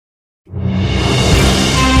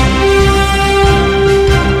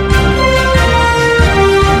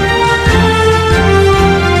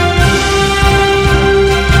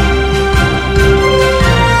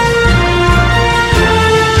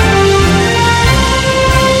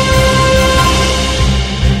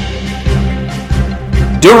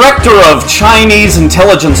Director of Chinese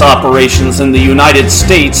intelligence operations in the United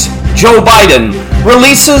States, Joe Biden,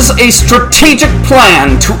 releases a strategic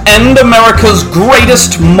plan to end America's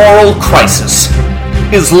greatest moral crisis,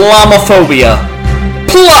 Islamophobia.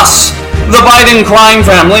 Plus, the Biden crime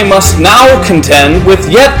family must now contend with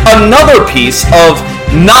yet another piece of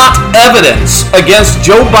not evidence against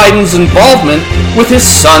Joe Biden's involvement with his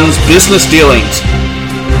son's business dealings.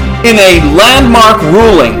 In a landmark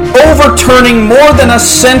ruling overturning more than a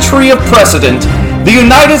century of precedent, the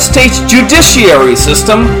United States judiciary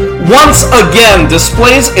system once again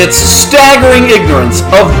displays its staggering ignorance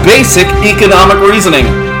of basic economic reasoning.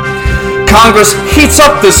 Congress heats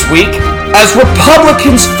up this week as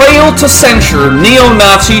Republicans fail to censure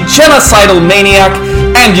neo-Nazi genocidal maniac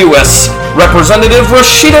and U.S. Representative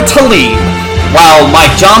Rashida Tlaib, while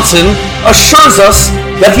Mike Johnson assures us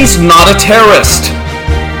that he's not a terrorist.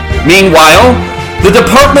 Meanwhile, the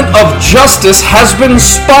Department of Justice has been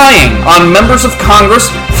spying on members of Congress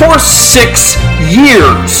for 6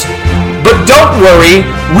 years. But don't worry,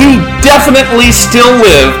 we definitely still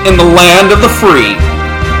live in the land of the free.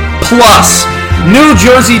 Plus, New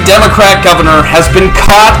Jersey Democrat governor has been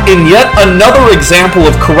caught in yet another example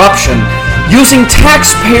of corruption, using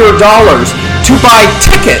taxpayer dollars to buy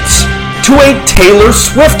tickets to a Taylor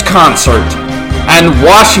Swift concert. And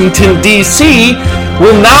Washington, D.C.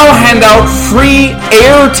 will now hand out free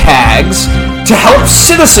air tags to help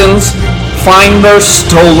citizens find their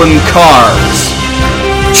stolen cars.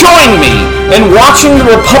 Join me in watching the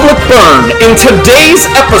Republic burn in today's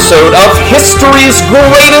episode of History's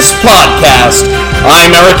Greatest Podcast.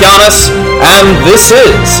 I'm Eric Yanis, and this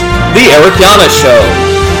is The Eric Yanis Show.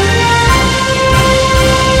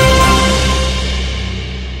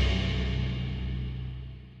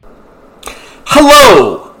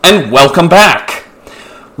 Hello, and welcome back.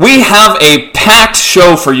 We have a packed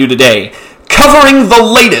show for you today, covering the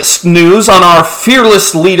latest news on our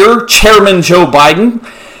fearless leader, Chairman Joe Biden,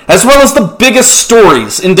 as well as the biggest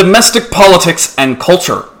stories in domestic politics and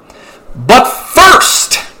culture. But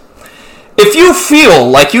first, if you feel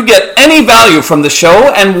like you get any value from the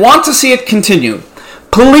show and want to see it continue,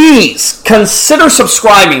 please consider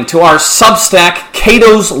subscribing to our Substack,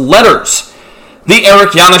 Cato's Letters. The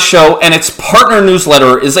Eric Yanis Show and its partner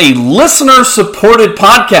newsletter is a listener-supported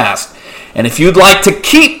podcast. And if you'd like to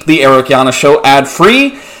keep the Eric Yanis Show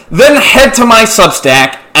ad-free, then head to my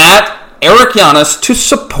Substack at Eric Yanis to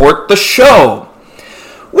support the show.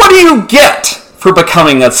 What do you get for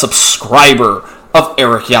becoming a subscriber of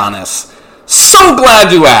Eric Yanis? So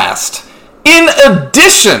glad you asked. In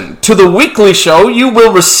addition to the weekly show, you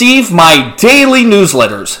will receive my daily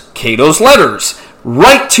newsletters, Cato's Letters,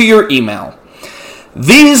 right to your email.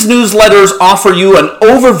 These newsletters offer you an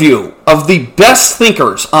overview of the best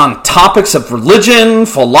thinkers on topics of religion,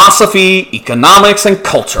 philosophy, economics, and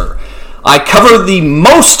culture. I cover the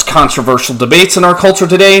most controversial debates in our culture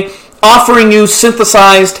today, offering you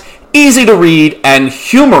synthesized, easy-to-read, and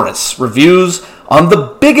humorous reviews on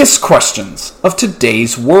the biggest questions of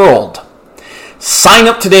today's world. Sign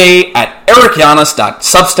up today at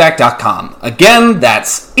ericyanis.substack.com. Again,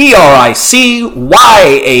 that's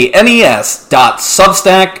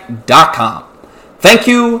ericyanes.substack.com. Thank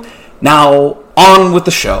you. Now, on with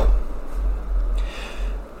the show.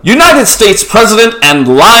 United States President and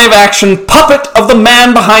live-action puppet of the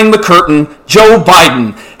man behind the curtain, Joe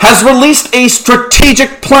Biden, has released a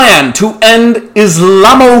strategic plan to end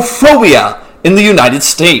Islamophobia in the United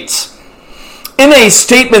States. In a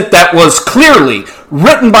statement that was clearly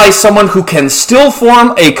written by someone who can still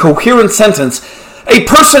form a coherent sentence, a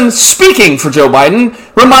person speaking for Joe Biden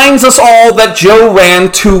reminds us all that Joe ran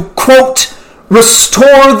to, quote,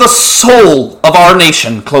 restore the soul of our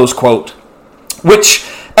nation, close quote, which,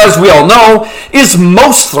 as we all know, is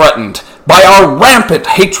most threatened by our rampant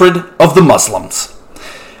hatred of the Muslims.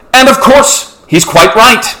 And of course, he's quite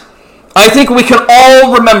right. I think we can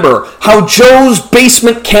all remember how Joe's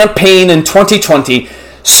basement campaign in 2020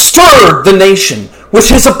 stirred the nation with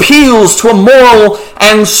his appeals to a moral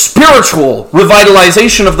and spiritual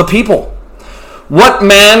revitalization of the people. What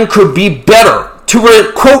man could be better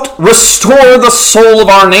to, quote, restore the soul of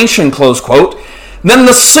our nation, close quote, than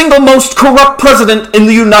the single most corrupt president in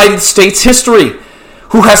the United States history,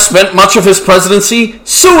 who has spent much of his presidency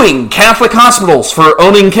suing Catholic hospitals for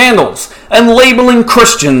owning candles and labeling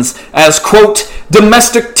Christians as, quote,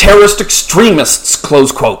 domestic terrorist extremists,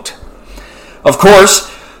 close quote. Of course,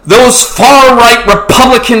 those far-right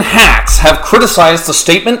Republican hacks have criticized the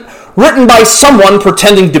statement written by someone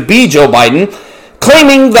pretending to be Joe Biden,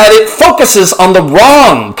 claiming that it focuses on the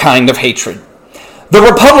wrong kind of hatred. The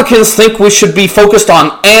Republicans think we should be focused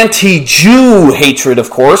on anti-Jew hatred, of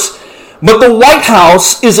course, But the White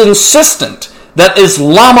House is insistent that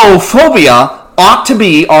Islamophobia ought to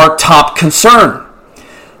be our top concern.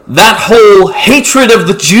 That whole hatred of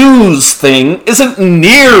the Jews thing isn't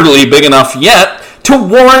nearly big enough yet to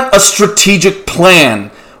warrant a strategic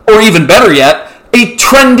plan, or even better yet, a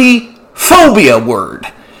trendy phobia word.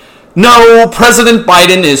 No, President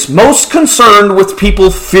Biden is most concerned with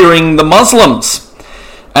people fearing the Muslims.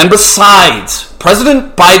 And besides,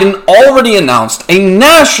 President Biden already announced a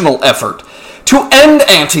national effort to end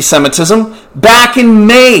anti-Semitism back in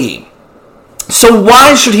May. So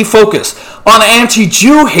why should he focus on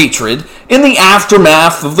anti-Jew hatred in the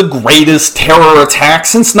aftermath of the greatest terror attack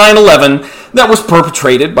since 9/11 that was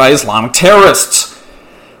perpetrated by Islamic terrorists?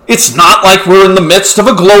 It's not like we're in the midst of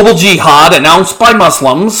a global jihad announced by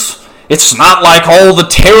Muslims. It's not like all the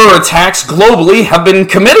terror attacks globally have been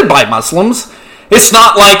committed by Muslims. It's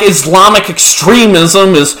not like Islamic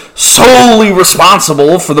extremism is solely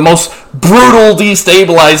responsible for the most brutal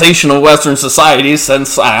destabilization of Western society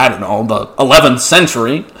since, the 11th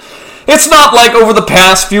century. It's not like over the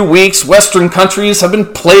past few weeks, Western countries have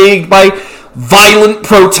been plagued by violent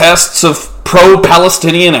protests of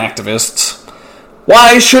pro-Palestinian activists.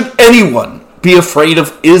 Why should anyone be afraid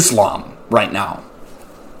of Islam right now?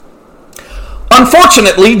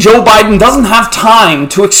 Unfortunately, Joe Biden doesn't have time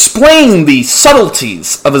to explain the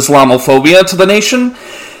subtleties of Islamophobia to the nation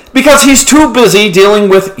because he's too busy dealing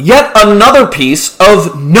with yet another piece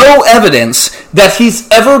of no evidence that he's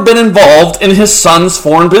ever been involved in his son's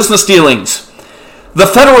foreign business dealings. The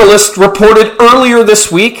Federalist reported earlier this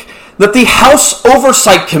week that the House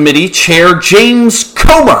Oversight Committee Chair James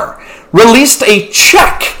Comer released a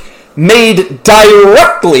check made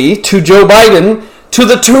directly to Joe Biden to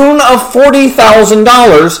the tune of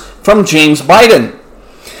 $40,000 from James Biden.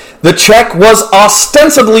 The check was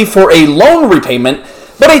ostensibly for a loan repayment,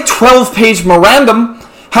 but a 12-page memorandum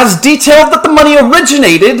has detailed that the money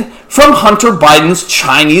originated from Hunter Biden's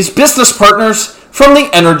Chinese business partners from the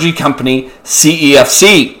energy company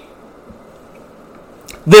CEFC.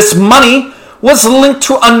 This money was linked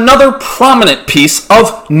to another prominent piece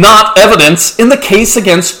of not evidence in the case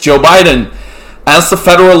against Joe Biden. As the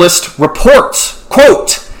Federalist reports,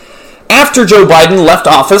 quote, after Joe Biden left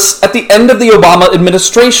office at the end of the Obama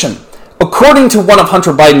administration, according to one of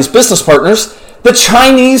Hunter Biden's business partners, the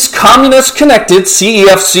Chinese communist-connected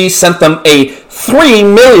CEFC sent them a $3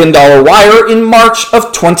 million wire in March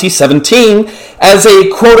of 2017 as a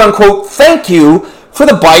quote-unquote thank you for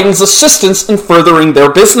the Biden's assistance in furthering their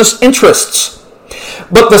business interests.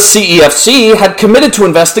 But the CEFC had committed to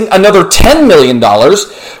investing another $10 million,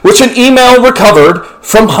 which an email recovered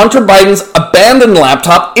from Hunter Biden's abandoned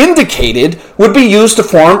laptop indicated would be used to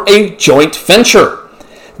form a joint venture.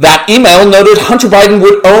 That email noted Hunter Biden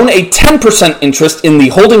would own a 10% interest in the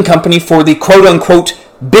holding company for the quote-unquote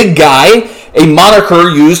big guy, a moniker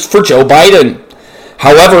used for Joe Biden.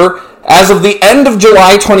 However, as of the end of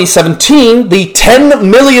July 2017, the $10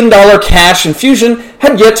 million cash infusion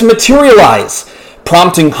had yet to materialize,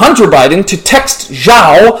 prompting Hunter Biden to text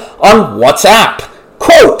Zhao on WhatsApp.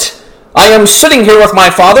 Quote, I am sitting here with my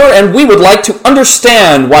father and we would like to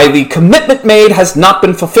understand why the commitment made has not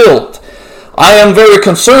been fulfilled. I am very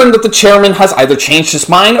concerned that the chairman has either changed his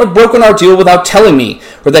mind or broken our deal without telling me,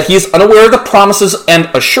 or that he is unaware the promises and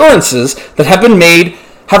assurances that have been made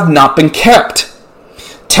have not been kept.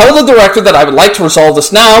 Tell the director that I would like to resolve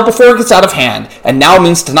this now before it gets out of hand, and now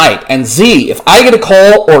means tonight. And Z, if I get a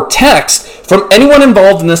call or text from anyone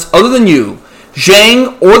involved in this other than you,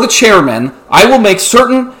 Zhang, or the chairman, I will make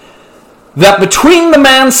certain that between the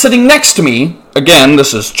man sitting next to me, again,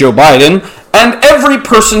 this is Joe Biden, and every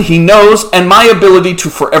person he knows and my ability to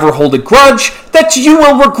forever hold a grudge, that you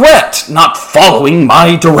will regret not following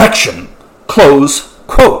my direction. Close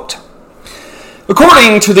quote.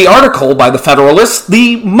 According to the article by the Federalist,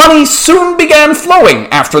 the money soon began flowing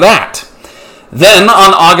after that. Then,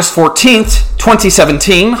 on August 14th,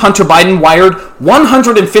 2017, Hunter Biden wired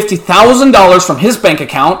 $150,000 from his bank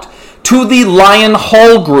account to the Lion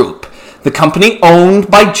Hall Group, the company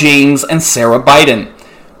owned by James and Sarah Biden.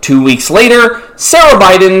 2 weeks later, Sarah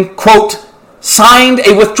Biden, quote, signed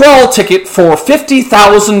a withdrawal ticket for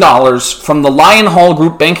 $50,000 from the Lion Hall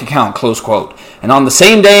Group bank account, close quote. And on the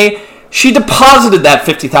same day, she deposited that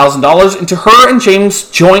 $50,000 into her and James'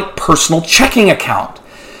 joint personal checking account.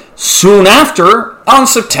 Soon after, on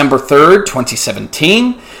September 3rd,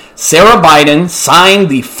 2017, Sarah Biden signed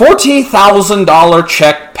the $40,000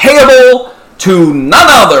 check payable to none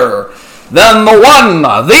other than the one,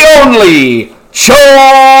 the only,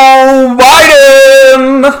 Joe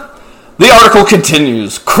Biden. The article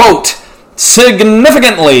continues, quote,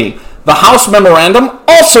 significantly, The House memorandum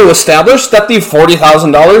also established that the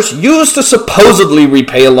 $40,000 used to supposedly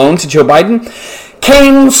repay a loan to Joe Biden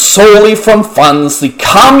came solely from funds the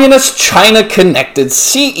Communist China-connected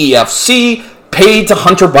CEFC paid to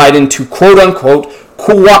Hunter Biden to quote-unquote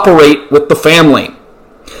cooperate with the family.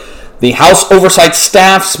 The House Oversight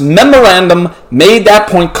Staff's memorandum made that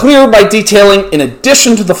point clear by detailing, in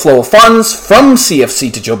addition to the flow of funds from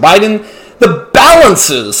CFC to Joe Biden, the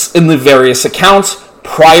balances in the various accounts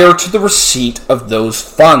prior to the receipt of those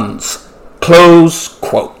funds. Close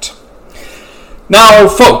quote. Now,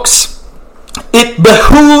 folks, it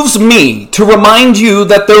behooves me to remind you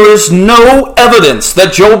that there is no evidence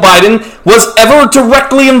that Joe Biden was ever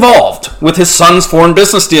directly involved with his son's foreign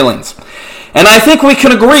business dealings. And I think we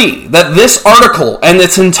can agree that this article and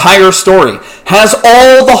its entire story has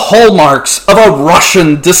all the hallmarks of a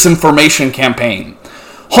Russian disinformation campaign.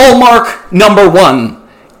 Hallmark number 1,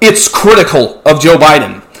 it's critical of Joe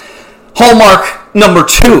Biden. Hallmark number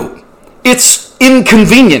 2, it's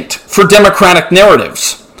inconvenient for Democratic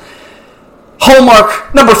narratives.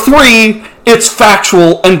 Hallmark number 3, it's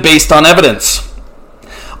factual and based on evidence.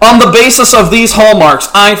 On the basis of these hallmarks,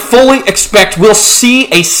 I fully expect we'll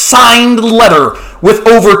see a signed letter with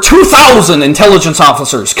over 2,000 intelligence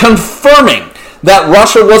officers confirming that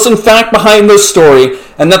Russia was in fact behind this story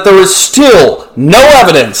and that there is still no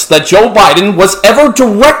evidence that Joe Biden was ever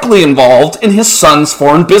directly involved in his son's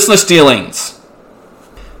foreign business dealings.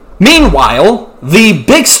 Meanwhile, the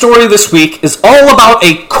big story this week is all about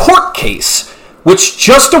a court case which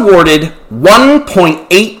just awarded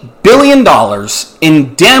 $1.8 billion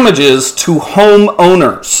in damages to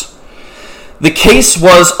homeowners. The case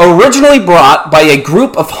was originally brought by a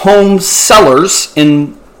group of home sellers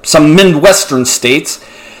in some Midwestern states.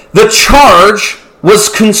 The charge was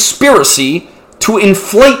conspiracy to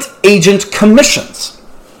inflate agent commissions.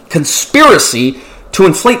 Conspiracy to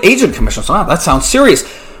inflate agent commissions. Wow, that sounds serious.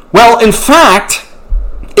 Well, in fact,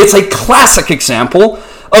 it's a classic example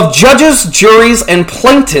of judges, juries, and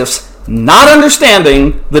plaintiffs not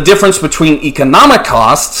understanding the difference between economic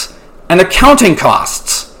costs and accounting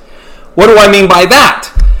costs. What do I mean by that?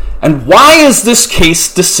 And why is this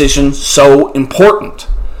case decision so important?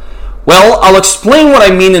 Well, I'll explain what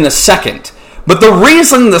I mean in a second, but the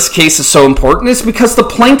reason this case is so important is because the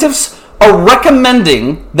plaintiffs are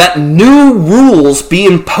recommending that new rules be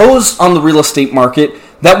imposed on the real estate market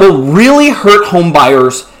that will really hurt home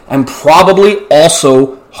buyers and probably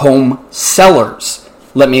also home sellers.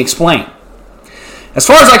 Let me explain. As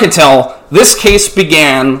far as I can tell, this case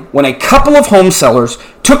began when a couple of home sellers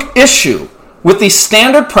took issue with the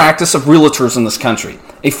standard practice of realtors in this country,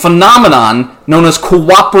 a phenomenon known as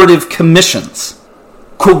cooperative commissions.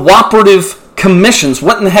 Cooperative commissions,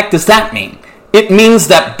 what in the heck does that mean? It means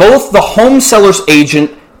that both the home seller's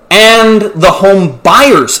agent and the home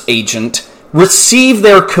buyer's agent receive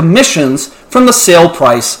their commissions from the sale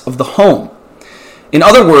price of the home. In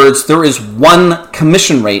other words, there is one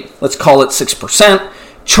commission rate, let's call it 6%,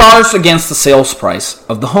 charged against the sales price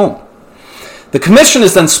of the home. The commission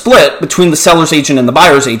is then split between the seller's agent and the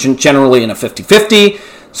buyer's agent, generally in a 50-50,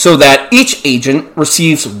 so that each agent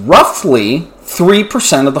receives roughly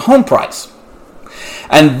 3% of the home price.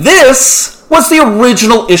 And this was the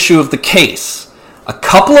original issue of the case. A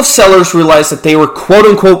couple of sellers realized that they were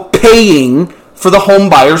quote-unquote paying for the home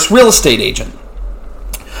buyer's real estate agent.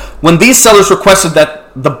 When these sellers requested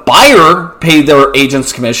that the buyer pay their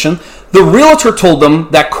agent's commission, the realtor told them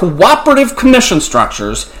that cooperative commission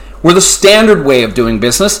structures were the standard way of doing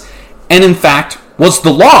business, and in fact was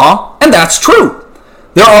the law, and that's true.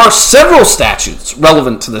 There are several statutes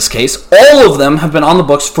relevant to this case. All of them have been on the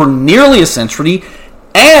books for nearly a century,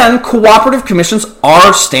 and cooperative commissions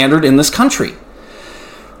are standard in this country.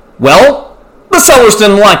 Well, the sellers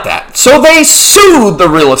didn't like that, so they sued the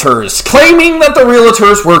realtors, claiming that the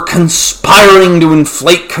realtors were conspiring to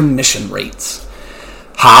inflate commission rates.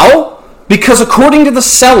 How? Because according to the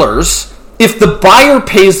sellers, if the buyer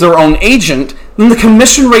pays their own agent, then the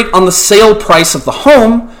commission rate on the sale price of the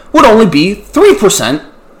home would only be 3%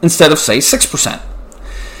 instead of, say, 6%.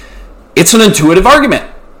 It's an intuitive argument.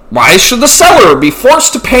 Why should the seller be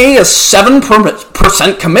forced to pay a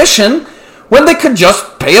 7% commission when they could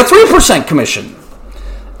just pay a 3% commission?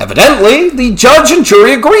 Evidently, the judge and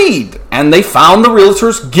jury agreed, and they found the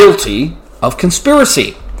realtors guilty of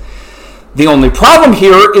conspiracy. The only problem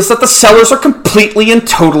here is that the sellers are completely and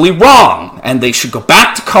totally wrong, and they should go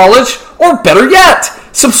back to college, or better yet,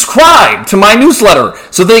 subscribe to my newsletter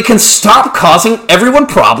so they can stop causing everyone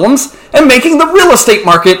problems and making the real estate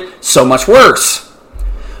market so much worse.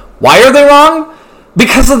 Why are they wrong?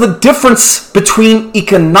 Because of the difference between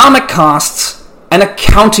economic costs and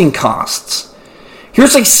accounting costs.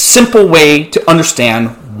 Here's a simple way to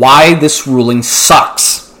understand why this ruling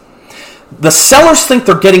sucks. The sellers think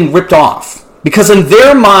they're getting ripped off because in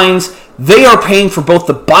their minds, they are paying for both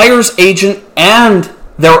the buyer's agent and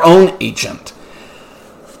their own agent.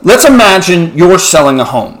 Let's imagine you're selling a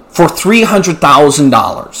home for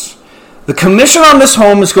 $300,000. The commission on this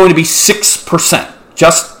home is going to be 6%,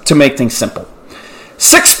 just to make things simple.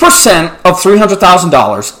 6% of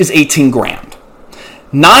 $300,000 is $18,000.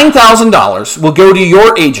 $9,000 will go to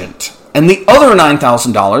your agent, and the other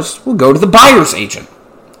 $9,000 will go to the buyer's agent.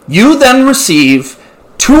 You then receive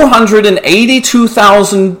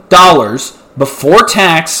 $282,000 before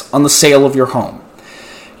tax on the sale of your home.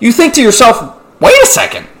 You think to yourself, wait a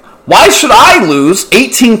second, why should I lose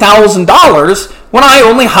 $18,000 when I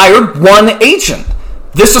only hired one agent?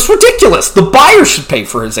 This is ridiculous. The buyer should pay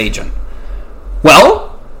for his agent.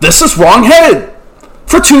 Well, this is wrong-headed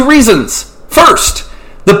for two reasons. First,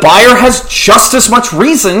 the buyer has just as much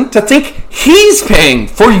reason to think he's paying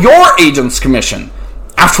for your agent's commission.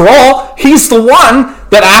 After all, he's the one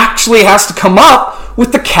that actually has to come up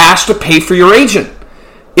with the cash to pay for your agent.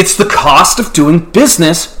 It's the cost of doing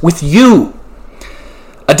business with you.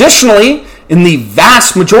 Additionally, in the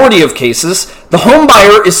vast majority of cases, the home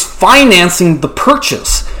buyer is financing the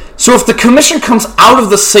purchase. So if the commission comes out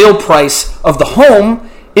of the sale price of the home,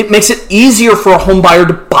 it makes it easier for a home buyer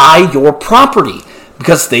to buy your property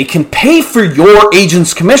because they can pay for your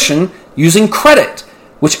agent's commission using credit,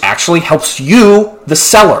 which actually helps you, the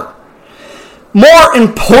seller. More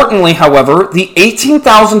importantly, however, the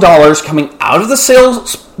 $18,000 coming out of the sale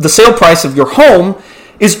price of your home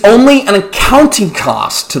is only an accounting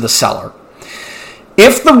cost to the seller.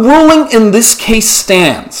 If the ruling in this case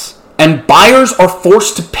stands and buyers are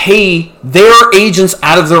forced to pay their agents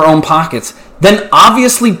out of their own pockets, then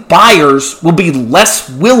obviously buyers will be less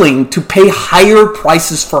willing to pay higher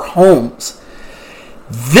prices for homes.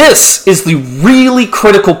 This is the really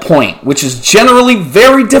critical point, which is generally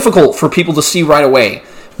very difficult for people to see right away,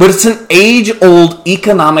 but it's an age-old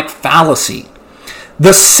economic fallacy.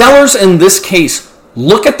 The sellers in this case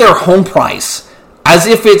look at their home price as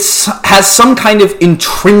if it has some kind of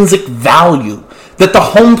intrinsic value, that the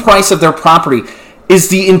home price of their property is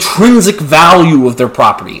the intrinsic value of their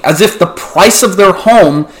property, as if the price of their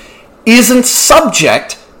home isn't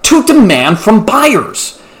subject to demand from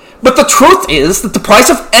buyers. But the truth is that the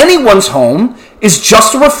price of anyone's home is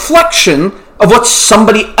just a reflection of what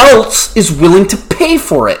somebody else is willing to pay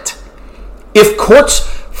for it. If courts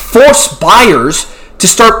force buyers to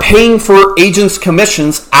start paying for agents'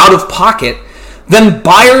 commissions out of pocket, then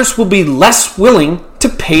buyers will be less willing to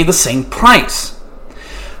pay the same price.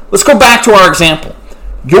 Let's go back to our example.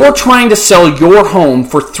 You're trying to sell your home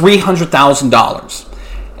for $300,000,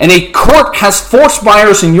 and a court has forced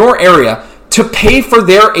buyers in your area to pay for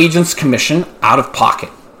their agent's commission out of pocket.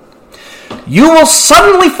 You will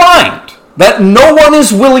suddenly find that no one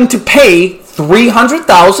is willing to pay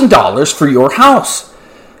 $300,000 for your house.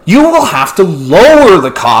 You will have to lower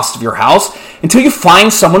the cost of your house until you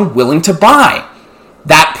find someone willing to buy.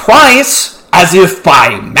 That price, as if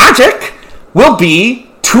by magic, will be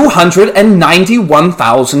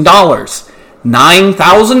 $291,000,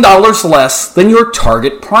 $9,000 less than your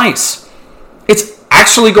target price. It's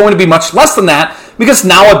actually going to be much less than that because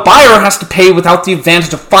now a buyer has to pay without the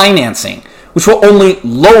advantage of financing, which will only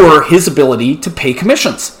lower his ability to pay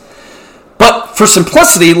commissions. But for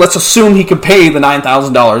simplicity, let's assume he could pay the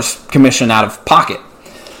 $9,000 commission out of pocket.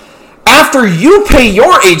 After you pay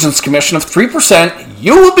your agent's commission of 3%,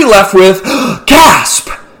 you will be left with, gasp,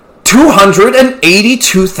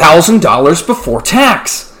 $282,000 before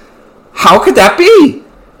tax. How could that be?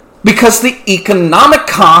 Because the economic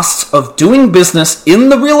costs of doing business in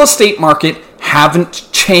the real estate market haven't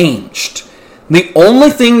changed. The only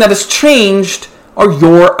thing that has changed are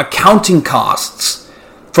your accounting costs.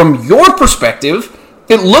 From your perspective,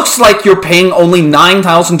 it looks like you're paying only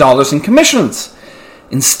 $9,000 in commissions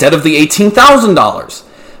instead of the $18,000.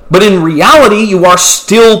 But in reality, you are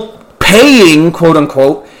still paying, quote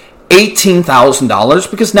unquote, $18,000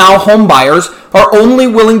 because now home buyers are only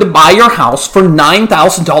willing to buy your house for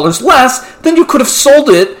 $9,000 less than you could have sold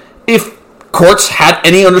it if courts had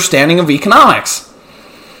any understanding of economics.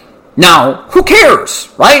 Now, who cares,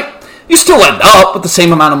 right? You still end up with the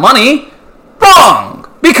same amount of money. Wrong!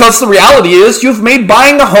 Because the reality is you've made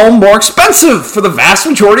buying a home more expensive for the vast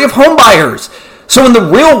majority of home buyers. So in the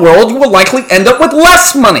real world, you will likely end up with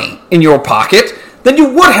less money in your pocket than you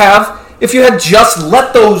would have if you had just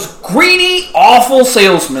let those greedy, awful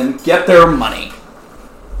salesmen get their money.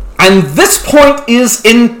 And this point is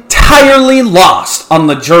entirely entirely lost on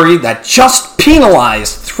the jury that just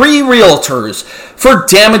penalized 3 realtors for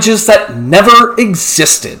damages that never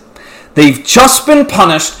existed. They've just been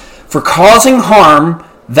punished for causing harm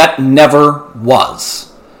that never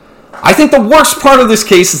was. I think the worst part of this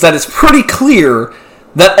case is that it's pretty clear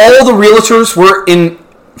that all the realtors were in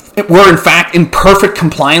fact in perfect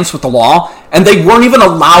compliance with the law, and they weren't even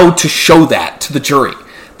allowed to show that to the jury.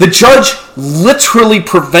 The judge literally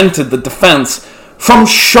prevented the defense from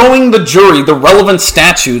showing the jury the relevant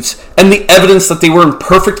statutes and the evidence that they were in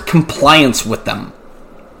perfect compliance with them.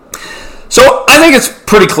 So I think it's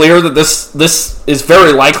pretty clear that this is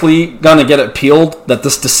very likely going to get appealed, that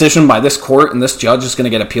this decision by this court and this judge is going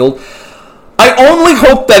to get appealed. I only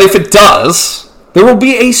hope that if it does, there will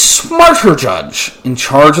be a smarter judge in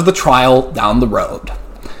charge of the trial down the road.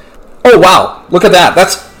 Oh wow, look at that.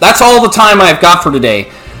 That's all the time I've got for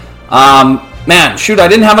today. Man, shoot, I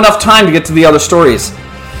didn't have enough time to get to the other stories.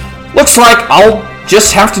 Looks like I'll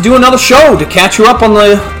just have to do another show to catch you up on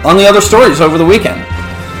the other stories over the weekend.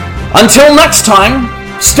 Until next time,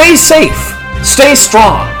 stay safe, stay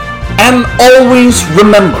strong, and always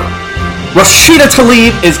remember, Rashida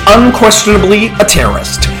Tlaib is unquestionably a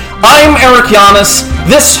terrorist. I'm Eric Giannis.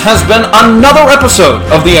 This has been another episode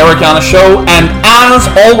of The Eric Giannis Show, and as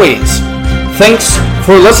always, thanks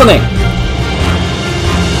for listening.